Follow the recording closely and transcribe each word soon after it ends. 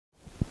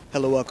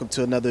Hello, welcome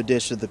to another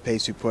edition of the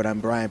Pace Report. I'm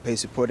Brian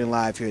Pace, reporting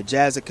live here at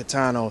Jazz at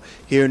Catano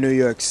here in New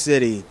York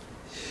City.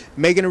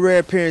 Making a rare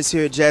appearance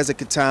here at Jazz at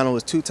Catano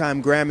is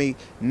two-time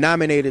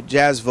Grammy-nominated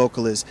jazz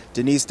vocalist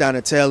Denise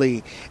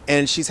Donatelli,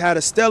 and she's had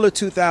a stellar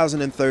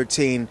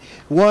 2013.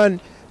 A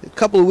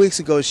couple of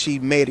weeks ago, she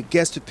made a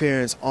guest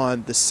appearance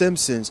on The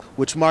Simpsons,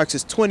 which marks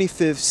its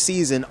 25th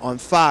season on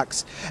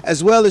Fox,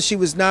 as well as she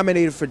was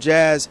nominated for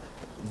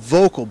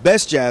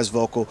Best Jazz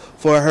Vocal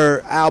for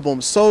her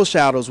album Soul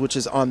Shadows, which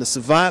is on the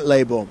Savant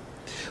label.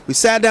 We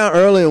sat down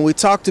early and we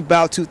talked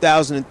about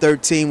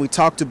 2013. We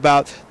talked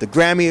about the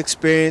Grammy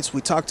experience.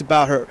 We talked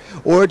about her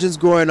origins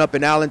growing up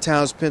in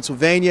Allentown,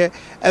 Pennsylvania,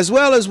 as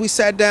well as we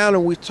sat down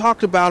and we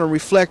talked about and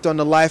reflect on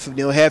the life of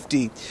Neil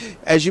Hefti.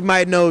 As you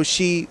might know,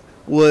 she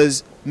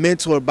was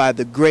mentored by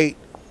the great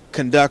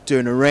conductor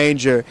and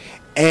arranger,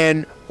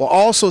 and we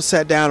also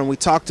sat down and we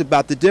talked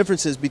about the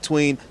differences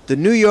between the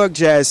New York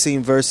jazz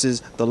scene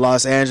versus the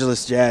Los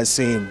Angeles jazz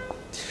scene.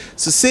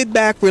 So sit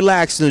back,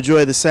 relax, and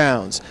enjoy the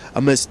sounds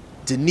of Miss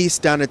Denise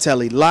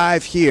Donatelli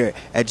live here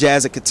at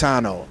Jazz at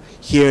Catano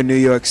here in New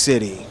York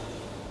City.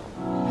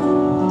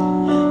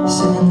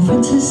 San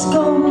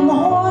Francisco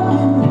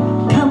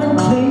morning, coming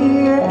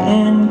clear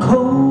and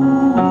cold.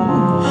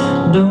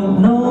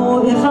 Don't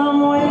know if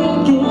I'm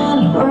waking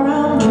or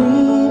I'm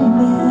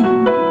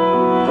dreaming.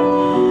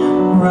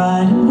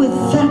 Riding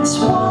with that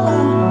swallow,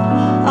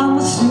 I'm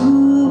a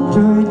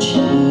super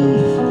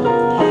chief.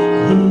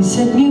 He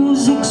said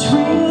music's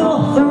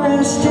real, the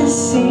rest is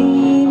seeming.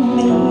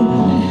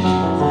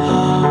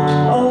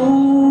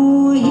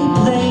 Oh, he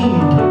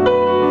played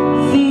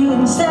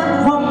feelings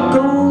that won't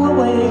go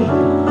away,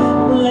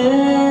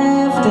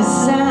 left the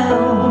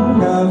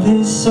sound of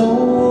his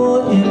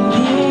soul in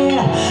the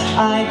air.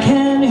 I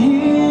can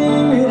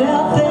hear it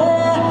out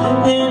there,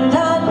 and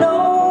I know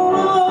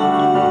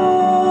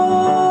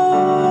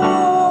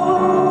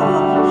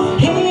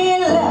he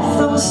left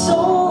those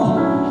soul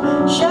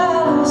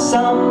shadows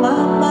on my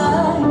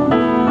mind,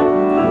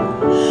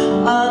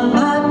 on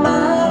my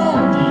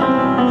mind,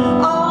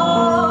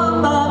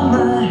 on my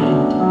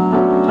mind.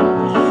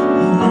 He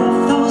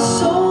left those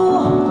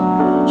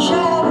soul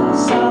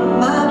shadows on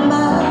my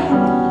mind,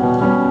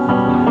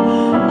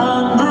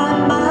 on my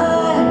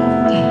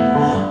mind,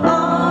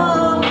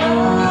 on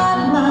my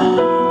mind.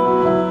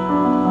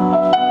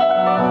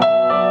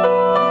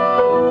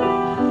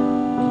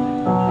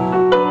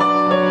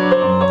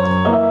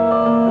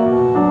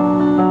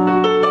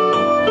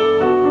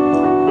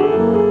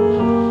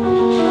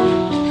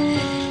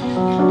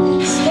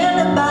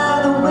 Standing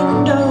by the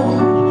window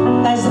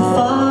as the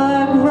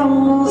fog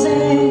rolls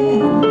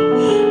in,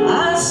 I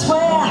swear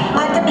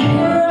I can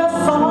hear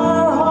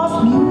far-off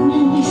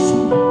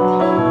music.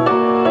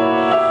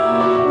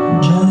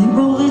 Jelly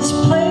Roll is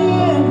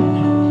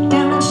playing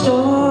down in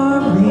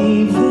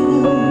Storyville,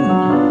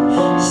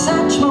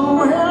 Satchmo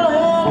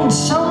and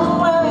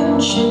somewhere in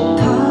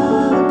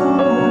Chicago.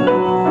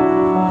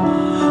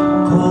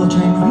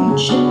 Coltrane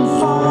reaching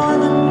for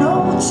the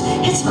notes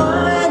his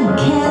mind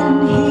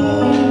can hear.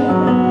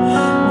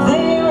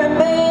 They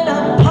remain a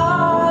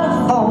part of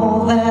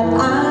all that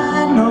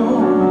I know.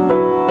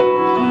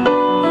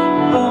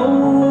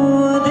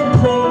 Oh, they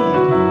played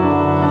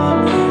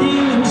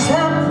feelings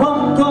that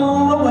won't go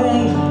away,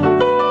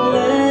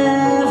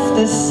 left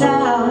the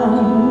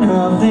sound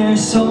of their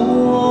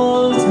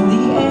souls in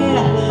the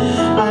air.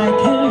 I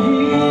can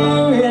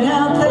hear it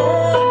out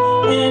there,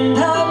 and I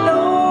know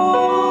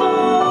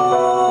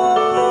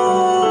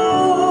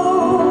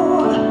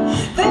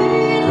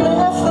they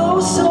left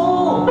those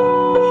soul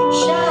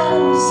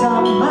shadows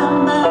on my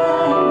mind,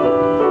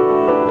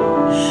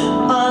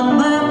 on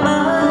my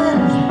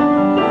mind,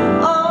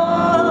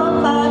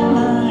 on my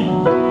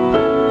mind.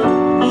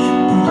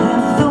 They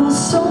left those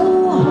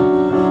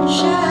soul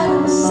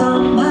shadows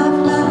on my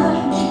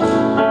mind,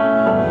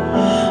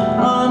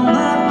 on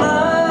my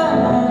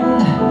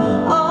mind,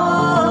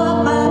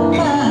 on my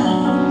mind.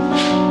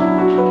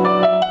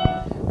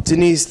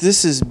 Denise,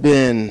 this has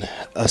been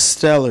a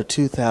stellar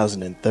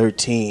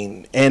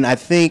 2013, and I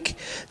think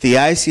the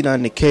icing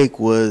on the cake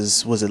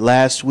was it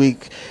last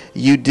week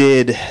you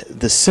did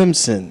The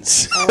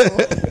Simpsons.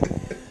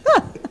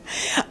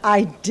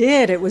 I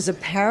did. It was a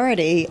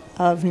parody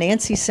of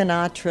Nancy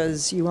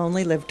Sinatra's You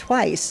Only Live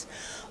Twice.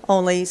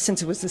 Only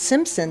since it was The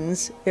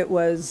Simpsons, it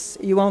was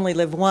You Only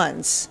Live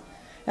Once.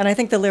 And I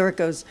think the lyric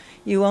goes,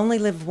 you only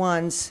live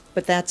once,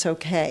 but that's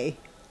okay.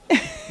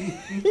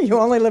 You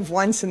only live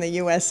once in the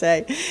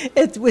USA.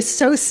 It was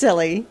so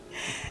silly.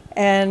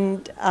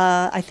 And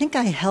I think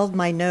I held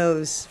my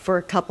nose for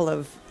a couple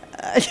of,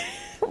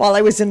 while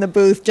I was in the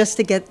booth, just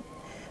to get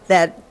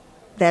that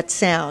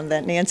sound,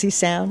 that Nancy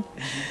sound.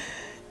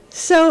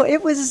 So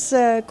it was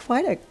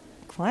quite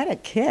a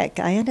kick.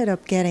 I ended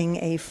up getting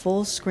a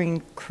full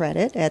screen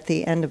credit at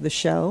the end of the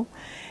show,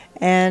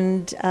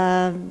 and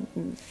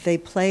they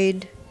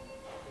played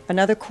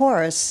another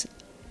chorus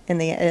in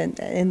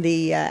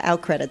the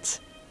out credits.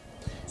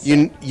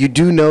 You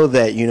do know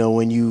that, you know,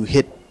 when you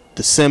hit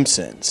The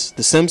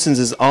Simpsons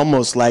is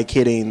almost like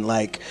hitting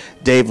like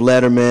Dave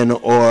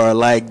Letterman or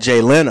like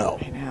Jay Leno.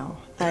 I know.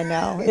 I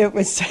know. It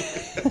was,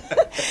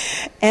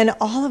 and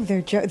all of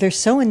their jokes, they're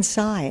so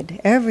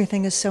inside.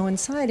 Everything is so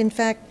inside. In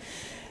fact,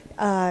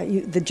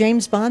 the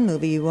James Bond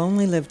movie, You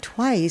Only Live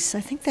Twice,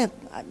 I think that,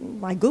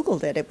 I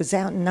Googled it, it was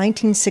out in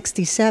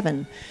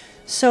 1967.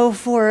 So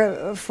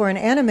for an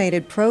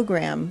animated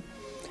program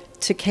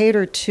to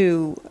cater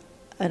to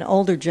an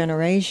older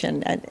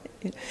generation,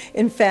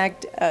 in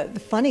fact, the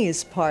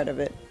funniest part of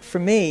it for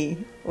me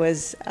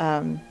was,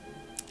 I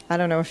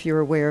don't know if you're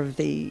aware of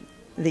the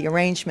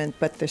arrangement,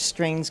 but the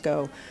strings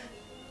go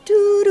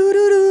do do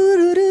do do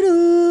do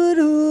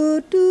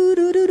do do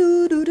do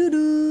do do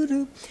do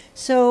do.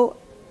 So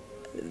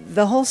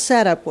the whole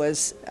setup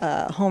was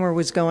Homer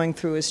was going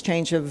through his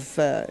change of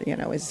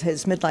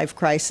his midlife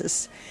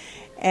crisis,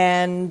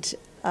 and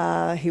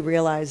he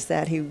realized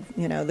that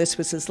this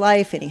was his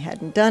life and he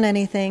hadn't done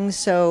anything.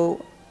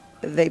 So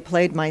they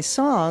played my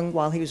song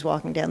while he was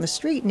walking down the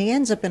street, and he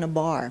ends up in a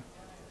bar.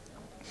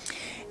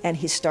 And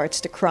he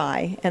starts to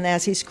cry, and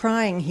as he's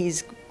crying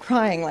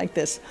like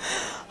this.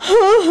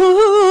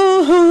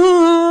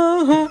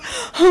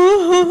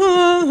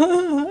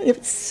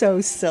 It's so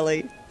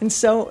silly and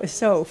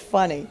so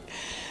funny.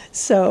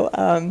 So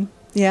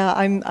yeah,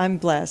 I'm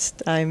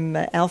blessed.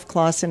 Alf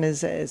Clausen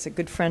is a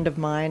good friend of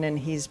mine, and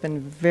he's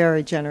been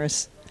very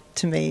generous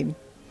to me,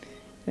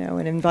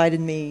 and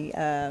invited me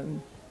a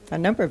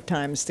number of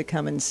times to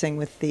come and sing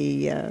with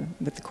the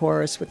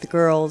chorus with the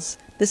girls.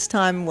 This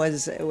time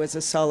was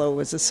a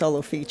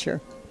solo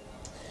feature.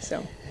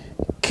 So,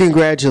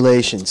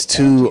 congratulations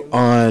too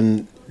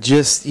on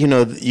just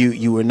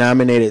you were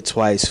nominated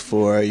twice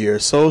for your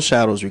Soul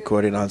Shadows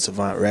recording on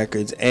Savant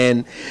Records,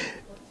 and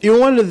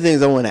one of the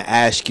things I want to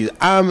ask you,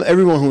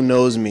 everyone who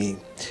knows me,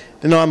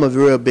 they know I'm a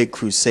real big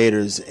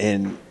Crusaders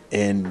and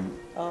Joe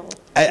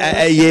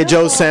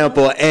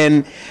Sample,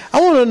 and I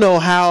want to know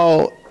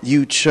how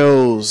you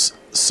chose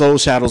Soul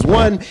Shadows.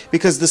 One,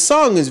 because the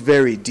song is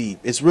very deep.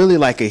 It's really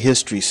like a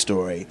history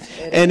story.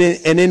 And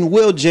then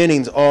Will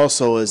Jennings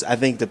also is, I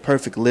think, the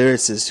perfect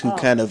lyricist who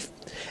kind of,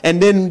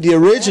 and then the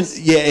original,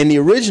 and the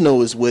original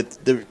was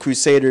with the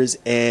Crusaders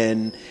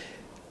and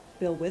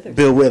Bill Withers.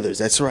 Bill Withers,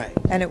 that's right.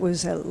 And it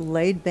was a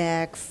laid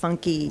back,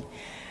 funky,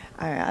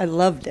 I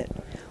loved it.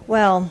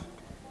 Well,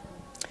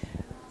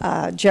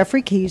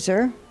 Jeffrey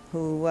Keyser,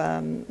 who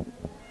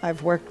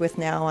I've worked with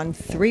now on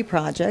 3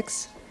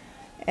 projects,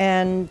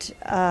 and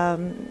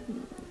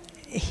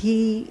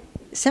he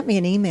sent me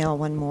an email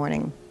one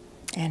morning,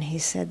 and he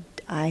said,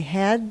 I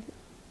had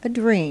a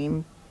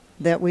dream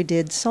that we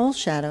did Soul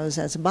Shadows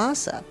as a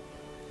bossa.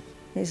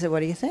 He said,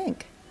 what do you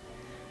think?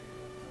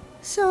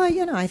 So,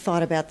 I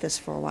thought about this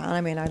for a while.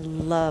 I mean, I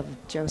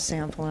loved Joe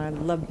Sample, and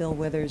I loved Bill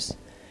Withers'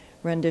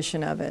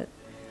 rendition of it,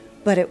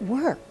 but it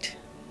worked.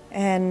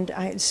 And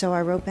so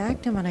I wrote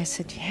back to him, and I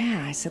said,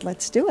 yeah,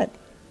 let's do it.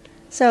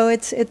 So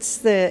it's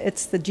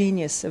the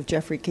genius of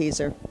Jeffrey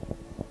Keyser,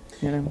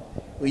 Well,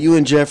 you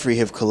and Jeffrey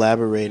have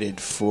collaborated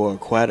for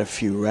quite a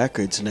few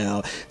records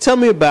now. Tell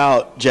me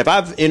about Jeff.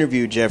 I've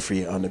interviewed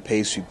Jeffrey on the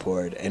Pace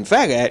Report. In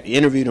fact, I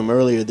interviewed him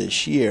earlier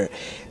this year.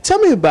 Tell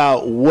me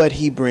about what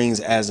he brings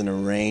as an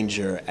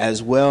arranger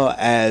as well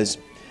as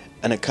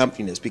an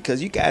accompanist,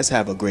 because you guys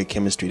have a great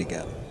chemistry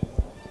together.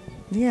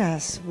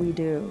 Yes, we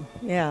do.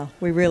 Yeah,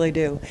 we really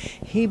do.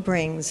 He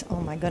brings, oh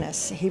my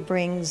goodness, he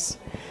brings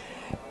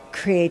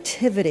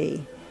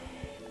creativity,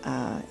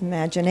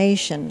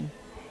 imagination,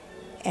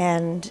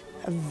 and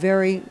a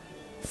very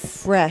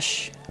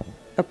fresh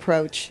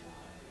approach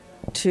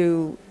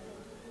to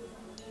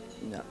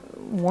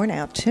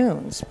worn-out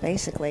tunes,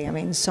 basically. I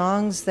mean,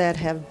 songs that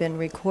have been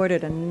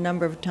recorded a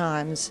number of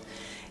times,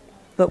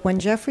 but when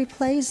Jeffrey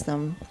plays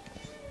them,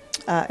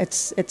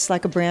 it's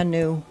like a brand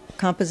new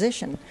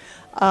composition.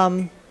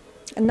 And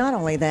not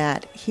only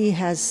that, he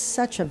has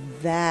such a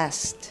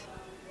vast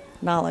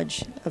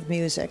knowledge of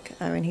music.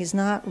 I mean, he's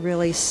not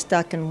really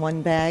stuck in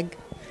one bag.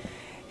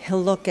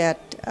 He'll look at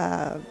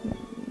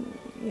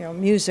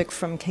music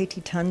from K.T.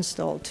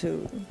 Tunstall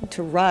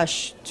to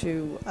Rush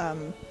to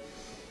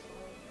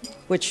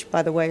which,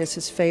 by the way, is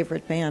his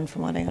favorite band,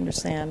 from what I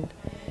understand.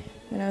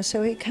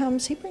 So he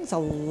brings a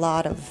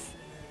lot of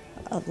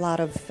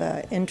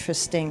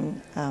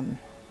interesting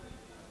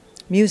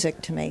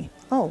music to me.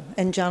 Oh,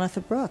 and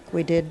Jonathan Brooke.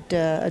 We did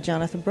a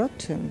Jonathan Brooke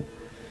tune.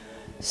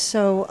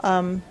 So.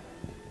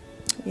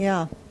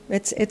 Yeah,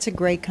 it's a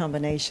great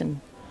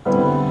combination.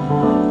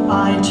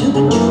 I took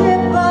a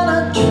trip on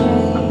a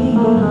train,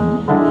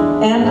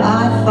 and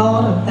I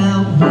thought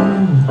about you.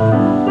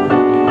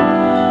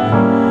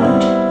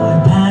 I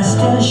passed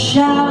a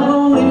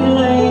shadowy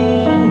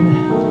lane,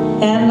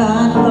 and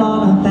I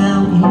thought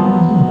about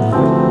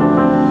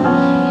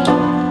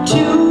you.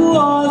 2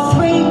 or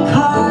 3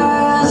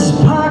 cars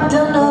parked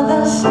under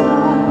the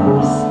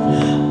stars,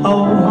 a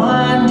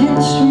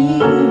winding stream.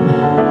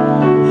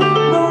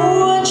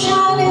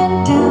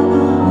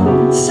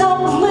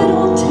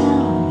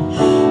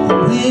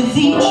 With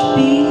each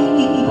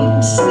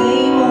beat,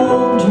 same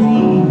old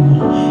dream.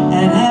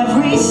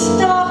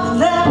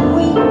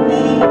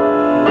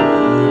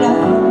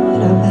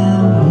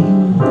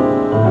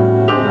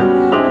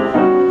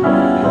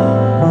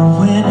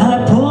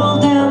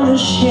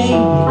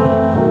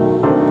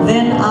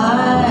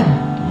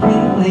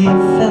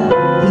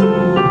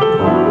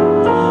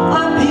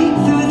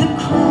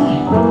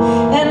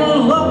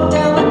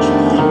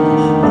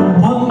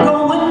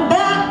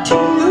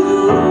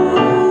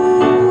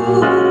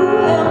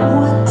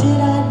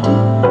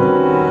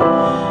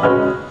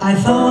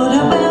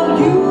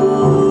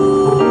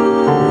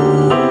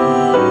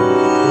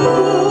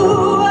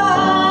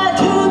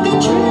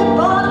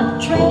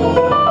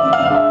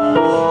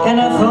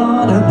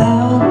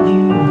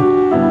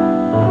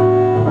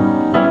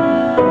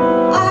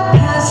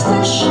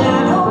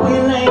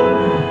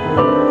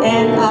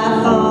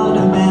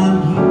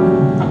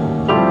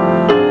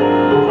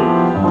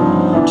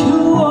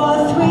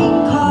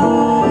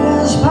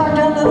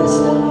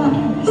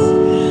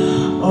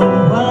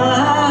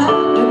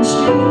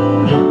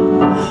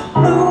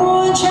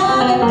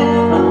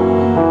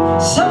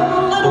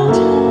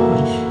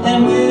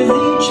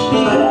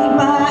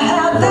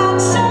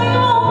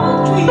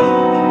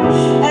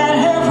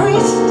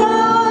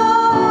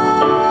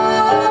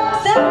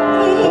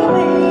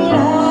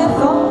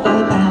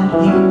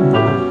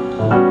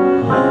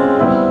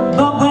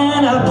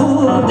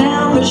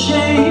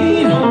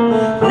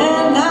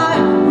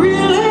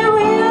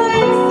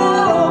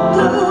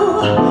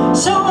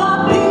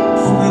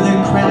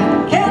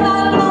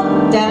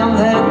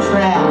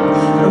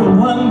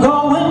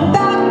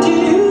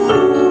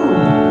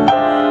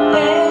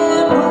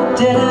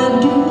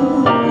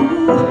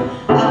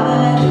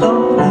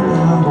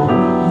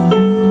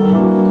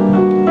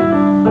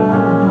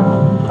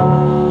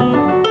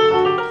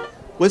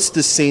 What's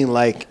the scene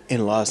like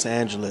in Los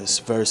Angeles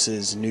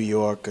versus New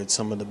York and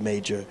some of the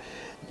major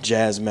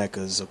jazz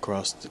meccas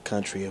across the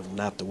country, if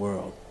not the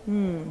world?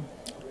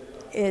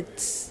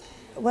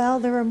 Well,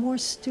 there are more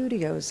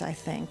studios, I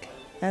think.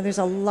 There's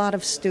a lot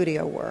of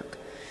studio work.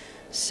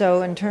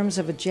 So in terms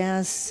of a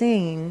jazz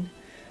scene,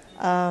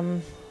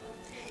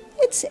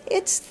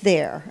 it's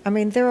there. I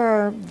mean, there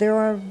are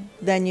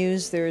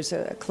venues. There's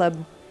a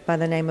club by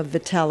the name of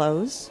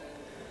Vitello's,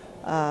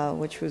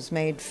 which was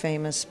made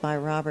famous by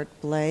Robert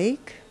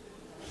Blake.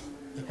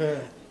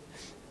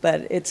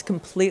 But it's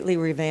completely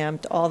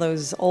revamped. All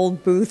those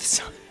old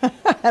booths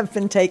have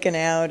been taken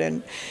out,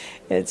 and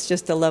it's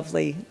just a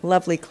lovely,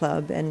 lovely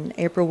club. And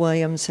April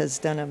Williams has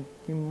done a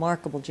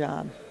remarkable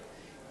job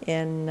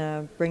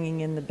in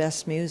bringing in the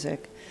best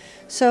music.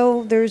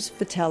 So there's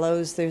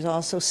Vitello's. There's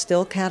also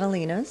still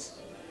Catalina's,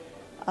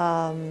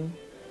 and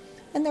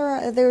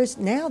there's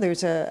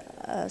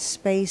a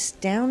space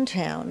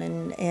downtown,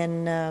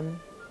 and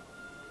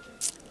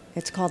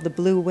it's called the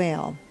Blue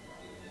Whale.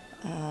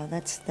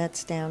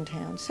 That's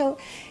downtown. So,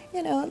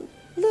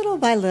 little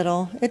by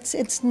little, it's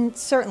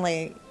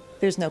certainly,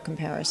 there's no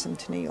comparison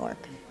to New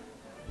York.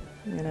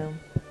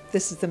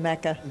 This is the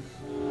Mecca.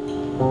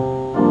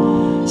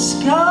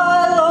 Skylark,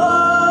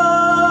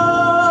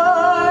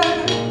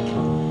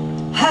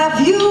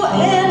 have you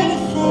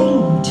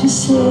anything to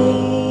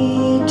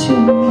say to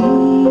me?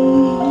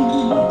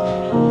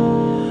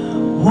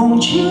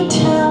 Won't you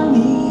tell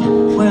me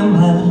where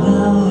my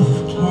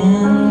love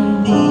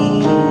can be?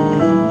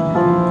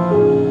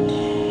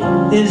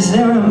 Is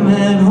there a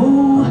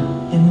meadow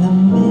in the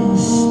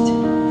mist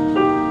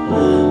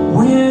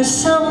where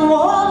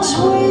someone's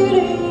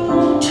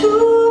waiting to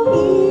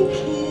be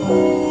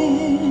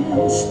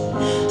kissed?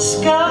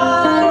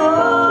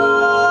 Skylark,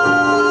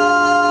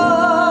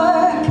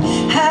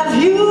 have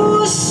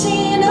you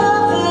seen a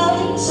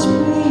valley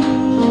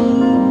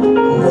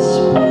spring with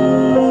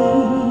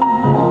spring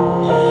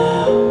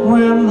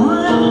where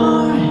my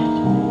heart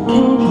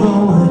can go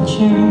a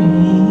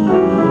journey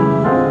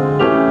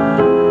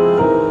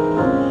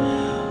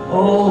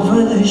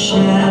over the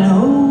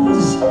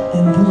shadows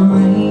and the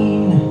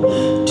rain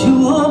to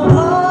a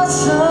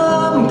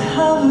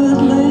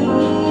blossom-covered lane?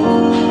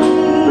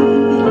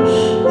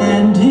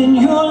 And in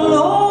your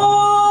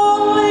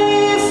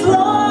lonely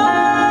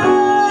flight,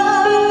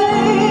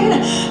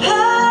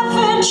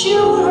 haven't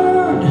you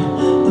heard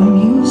the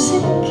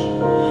music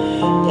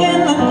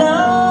in the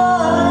night?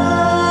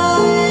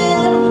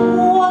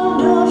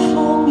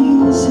 Wonderful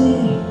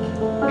music,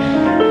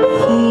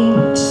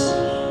 faint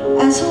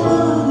as a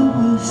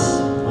will-o-wisp,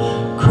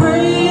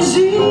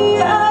 crazy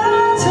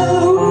as a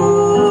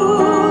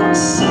loon,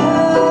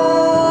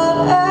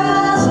 sad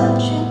as a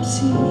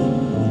gypsy,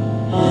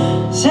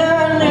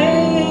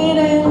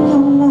 serenading the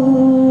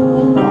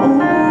moon.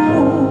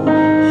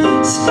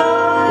 Oh,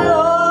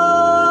 Skylark,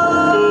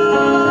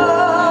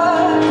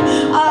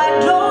 I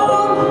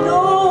don't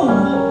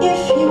know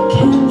if you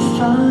can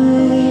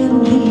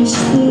find these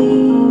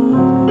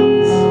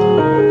things,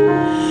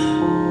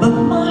 but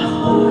my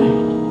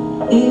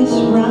heart is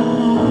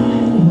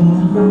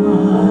riding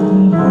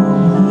on your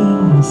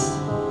wings.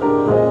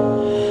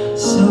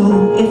 So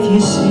if you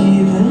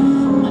see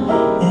them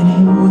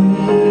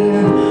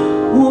anywhere,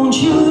 won't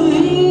you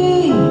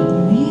lead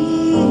me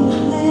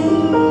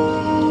there?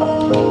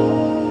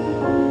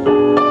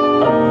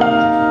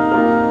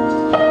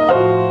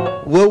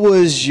 What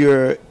was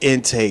your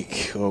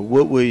intake, or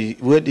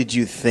what did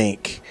you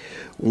think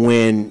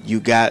when you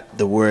got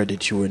the word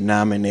that you were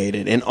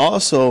nominated? And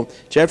also,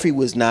 Jeffrey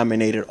was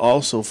nominated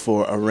also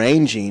for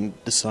arranging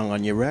the song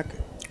on your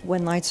record.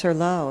 When Lights Are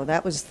Low,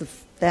 that was the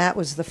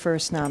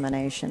first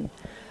nomination.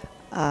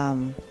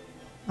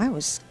 I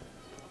was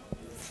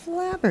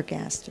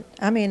flabbergasted.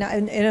 I mean,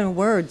 in a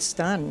word,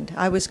 stunned.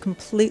 I was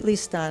completely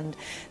stunned.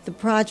 The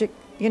project,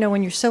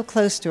 when you're so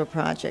close to a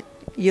project,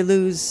 you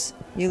lose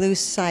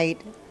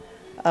sight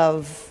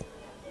of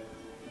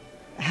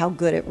how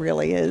good it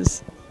really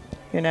is,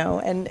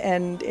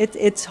 and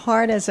it's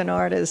hard as an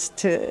artist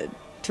to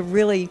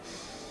really,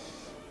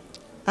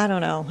 I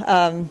don't know.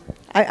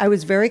 I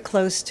was very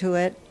close to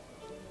it,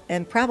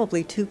 and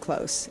probably too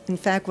close. In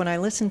fact, when I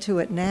listen to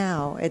it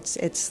now,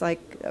 it's like,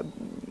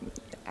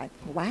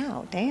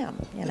 wow, damn,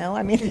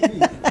 I mean,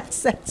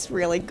 that's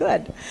really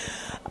good.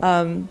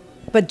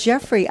 But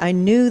Jeffrey, I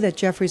knew that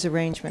Jeffrey's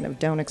arrangement of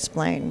Don't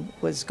Explain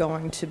was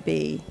going to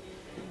be,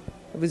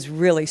 it was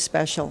really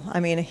special. I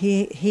mean,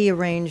 he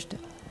arranged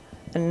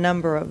a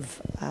number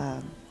of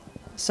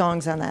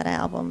songs on that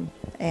album,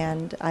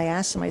 and I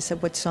asked him, I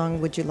said, what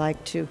song would you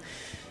like to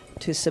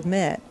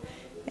submit?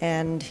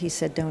 And he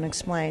said, Don't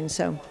Explain.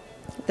 So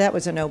that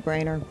was a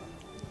no-brainer.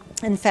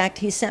 In fact,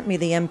 he sent me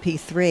the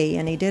MP3,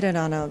 and he did it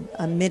on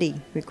a MIDI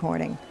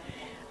recording.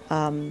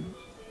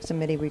 It's a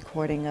MIDI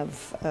recording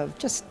of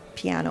just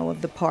piano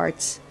of the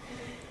parts.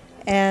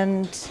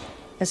 And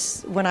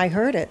when I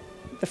heard it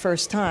the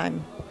first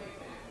time,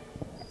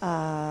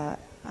 I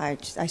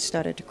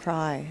started to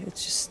cry.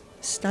 It's just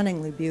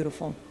stunningly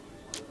beautiful.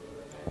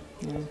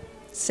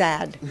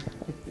 Sad,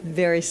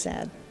 very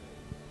sad.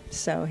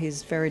 So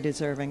he's very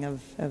deserving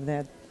of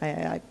that.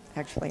 I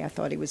actually, I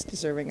thought he was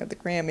deserving of the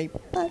Grammy,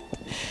 but,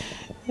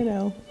 you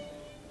know,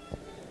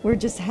 we're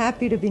just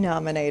happy to be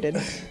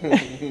nominated.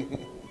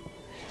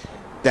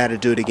 That'll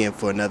do it again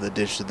for another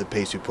edition of the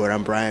Pace Report.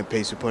 I'm Brian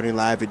Pace, reporting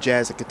live at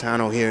Jazz at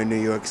Catano here in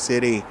New York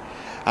City.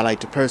 I'd like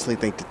to personally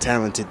thank the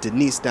talented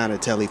Denise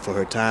Donatelli for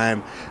her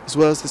time, as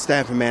well as the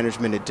staff and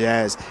management at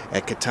Jazz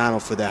at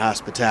Catano for their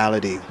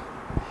hospitality.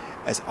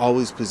 As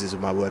always, please visit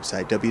my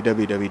website,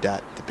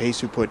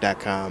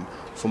 www.thepacereport.com,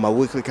 for my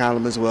weekly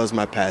column as well as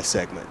my past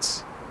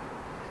segments.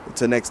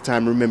 Until next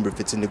time, remember, if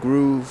it's in the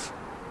groove,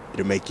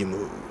 it'll make you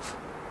move.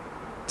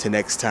 Till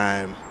next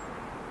time,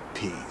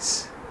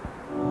 peace.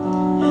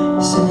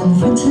 San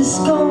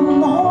Francisco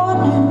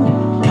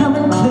morning,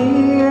 coming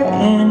clear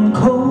and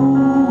cold.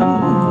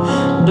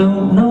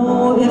 Don't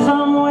know if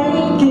I'm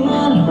waking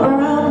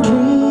or I'm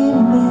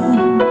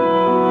dreaming.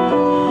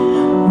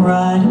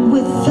 Riding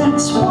with that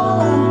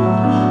swallow,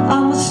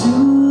 I'm a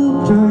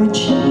super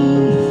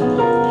chief.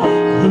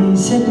 He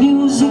said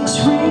music's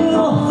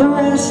real, the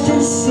rest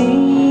is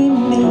seeming.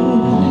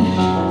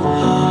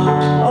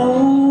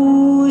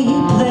 Oh, he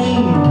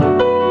played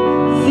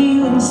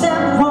feelings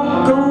that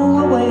won't go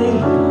away,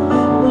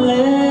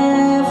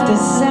 left the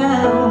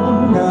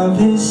sound of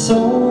his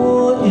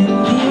soul in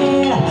the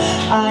air.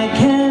 I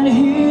can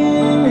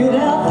hear it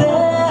out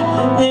there,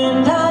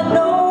 and I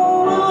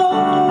know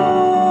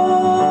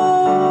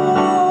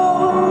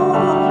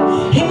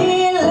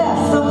he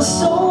left those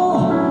souls